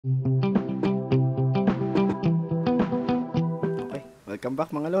Okay, welcome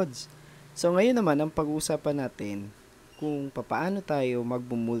back mga Lods. So ngayon naman ang pag-uusapan natin kung papaano tayo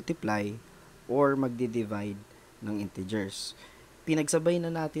mag-multiply or magdi-divide ng integers. Pinagsabay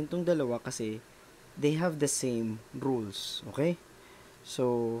na natin tong dalawa kasi they have the same rules, okay?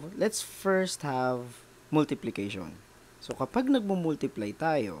 So, let's first have multiplication. So, kapag nagmo-multiply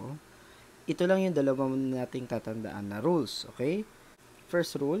tayo, ito lang yung dalawa nating tatandaan na rules, okay?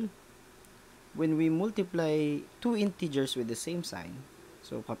 First rule, when we multiply two integers with the same sign,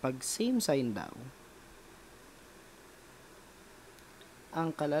 so kapag same sign daw,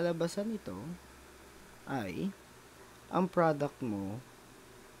 ang kalalabasan nito ay ang product mo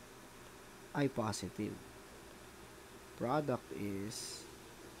ay positive. Product is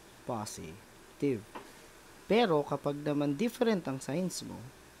positive. Pero kapag naman different ang signs mo,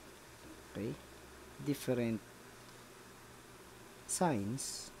 okay, different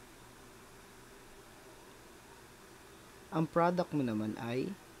signs, ang product mo naman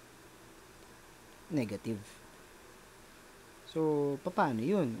ay negative. So, paano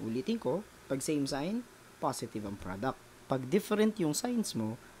yun? Ulitin ko, pag same sign, positive ang product. Pag different yung signs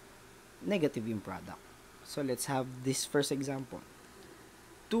mo, negative yung product. So, let's have this first example.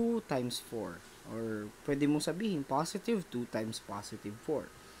 2 times 4. Or, pwede mong sabihin, positive 2 times positive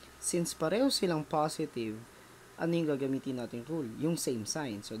 4. Since pareho silang positive, ano yung gagamitin natin rule? Yung same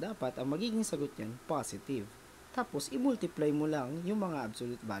sign. So, dapat, ang magiging sagot yan, positive. Tapos, i-multiply mo lang yung mga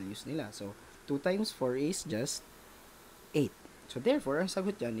absolute values nila. So, 2 times 4 is just 8. So, therefore, ang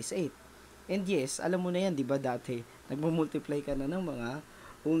sagot dyan is 8. And yes, alam mo na yan, di ba dati, nagmumultiply ka na ng mga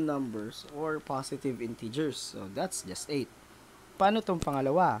whole numbers or positive integers. So, that's just 8. Paano tong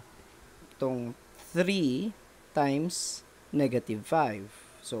pangalawa? Tong 3 times negative 5.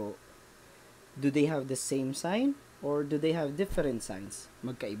 So, do they have the same sign or do they have different signs?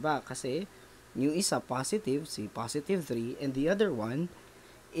 Magkaiba kasi yung isa positive, si positive 3, and the other one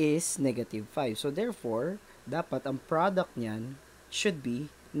is negative 5. So, therefore, dapat ang product niyan should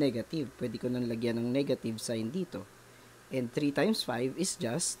be negative. Pwede ko nang lagyan ng negative sign dito. And 3 times 5 is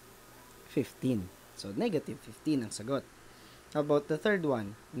just 15. So, negative 15 ang sagot. How about the third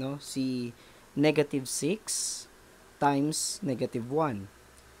one? No? Si negative 6 times negative 1.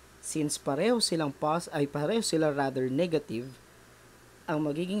 Since pareho silang pareho sila rather negative, ang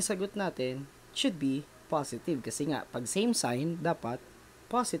magiging sagot natin should be positive. Kasi nga, pag same sign, dapat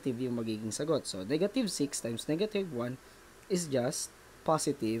positive yung magiging sagot. So, negative 6 times negative 1 is just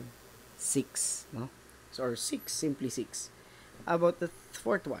positive 6. No? So, or 6, simply 6. How about the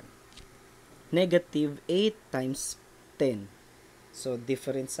fourth one? Negative 8 times 10. So,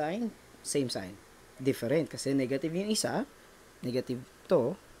 different sign, same sign. Different kasi negative yung isa, negative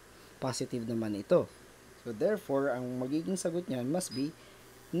to, positive naman ito. So, therefore, ang magiging sagot niyan must be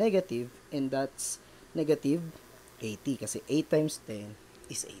negative, and that's negative 80 kasi 8 times 10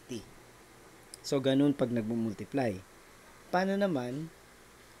 is 80. So, ganun pag nagmumultiply. Paano naman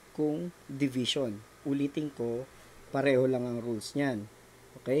kung division? Ulitin ko, pareho lang ang rules niyan.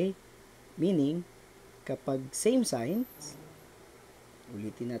 Okay? Meaning, kapag same signs,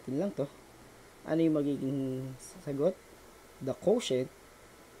 ulitin natin lang to. Ano yung magiging sagot? The quotient,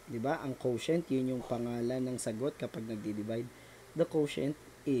 di ba? Ang quotient, yun yung pangalan ng sagot kapag nagdi-divide. The quotient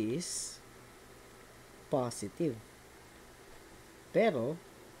is positive. Pero,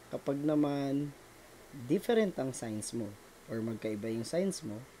 kapag naman different ang signs mo or magkaiba yung signs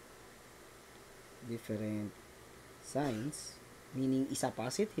mo, different signs, meaning isa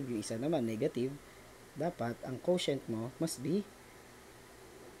positive, yung isa naman negative, dapat ang quotient mo must be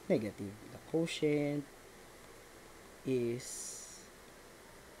negative. The quotient is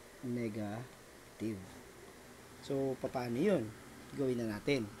negative. So, paano yun? Gawin na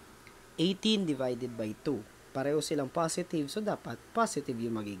natin. 18 divided by 2. Pareho silang positive, so dapat positive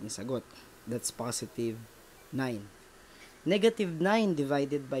yung magiging sagot. That's positive 9. Negative 9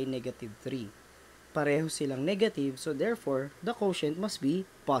 divided by negative 3. Pareho silang negative, so therefore, the quotient must be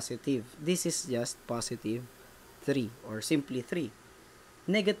positive. This is just positive 3 or simply 3.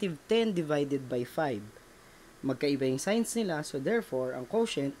 Negative 10 divided by 5. Magkaiba yung signs nila, so therefore, ang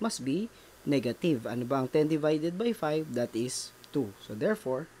quotient must be negative. Ano ba ang 10 divided by 5? That is 2. So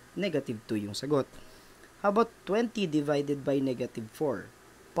therefore, negative 2 yung sagot. How about 20 divided by negative 4?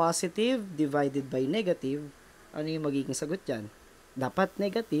 Positive divided by negative, ano yung magiging sagot dyan? Dapat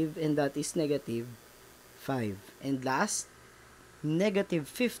negative, and that is negative 5. And last, negative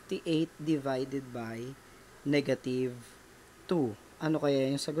 58 divided by negative 2. Ano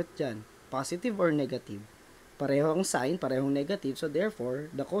kaya yung sagot dyan? Positive or negative? Pareho ang sign, parehong negative, so therefore,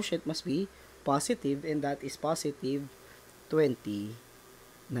 the quotient must be positive, and that is positive 29.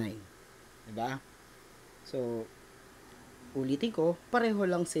 9. Diba? So, ulitin ko, pareho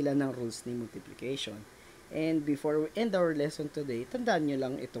lang sila ng rules ni multiplication. And before we end our lesson today, tandaan nyo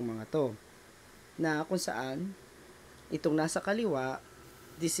lang itong mga to. Na kung saan, itong nasa kaliwa,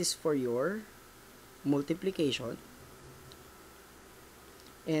 this is for your multiplication.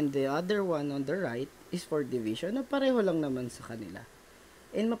 And the other one on the right is for division, na pareho lang naman sa kanila.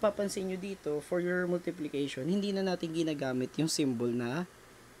 And mapapansin nyo dito, for your multiplication, hindi na natin ginagamit yung symbol na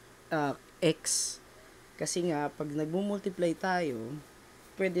X. Kasi nga, pag nagmumultiply tayo,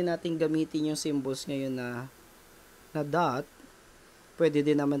 pwede natin gamitin yung symbols ngayon na dot. Pwede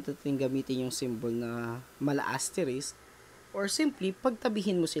din naman natin gamitin yung symbol na mala asterisk. Or simply,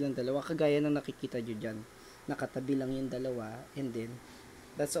 pagtabihin mo silang dalawa, kagaya ng nakikita nyo dyan. Nakatabi lang yung dalawa, and then,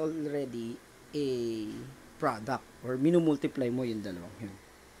 that's already a product. Or minumultiply mo yung dalawang yun.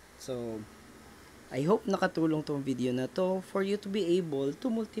 So, I hope nakatulong tong video na to for you to be able to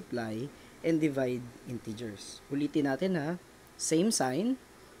multiply and divide integers. Ulitin natin ha. Same sign,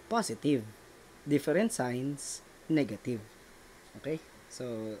 positive. Different signs, negative. Okay?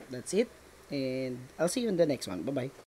 So, that's it. And I'll see you in the next one. Bye-bye.